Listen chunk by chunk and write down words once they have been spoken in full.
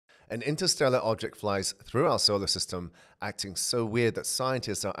An interstellar object flies through our solar system, acting so weird that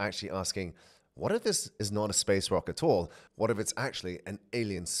scientists are actually asking, what if this is not a space rock at all? What if it's actually an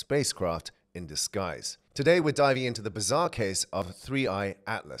alien spacecraft in disguise? Today, we're diving into the bizarre case of 3I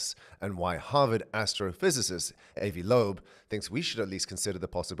Atlas and why Harvard astrophysicist Avi Loeb thinks we should at least consider the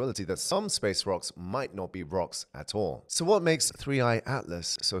possibility that some space rocks might not be rocks at all. So what makes 3I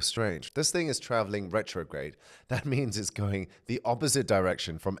Atlas so strange? This thing is traveling retrograde. That means it's going the opposite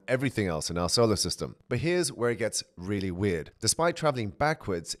direction from everything else in our solar system. But here's where it gets really weird. Despite traveling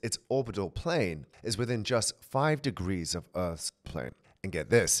backwards, its orbital plane is within just 5 degrees of Earth's plane. And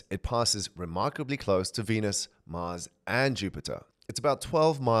get this, it passes remarkably close to Venus, Mars, and Jupiter. It's about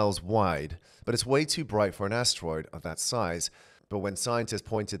 12 miles wide, but it's way too bright for an asteroid of that size. But when scientists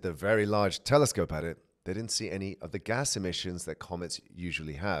pointed the very large telescope at it, they didn't see any of the gas emissions that comets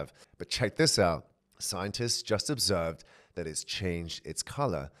usually have. But check this out. Scientists just observed that it's changed its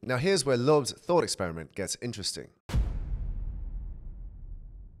color. Now here's where Loeb's thought experiment gets interesting.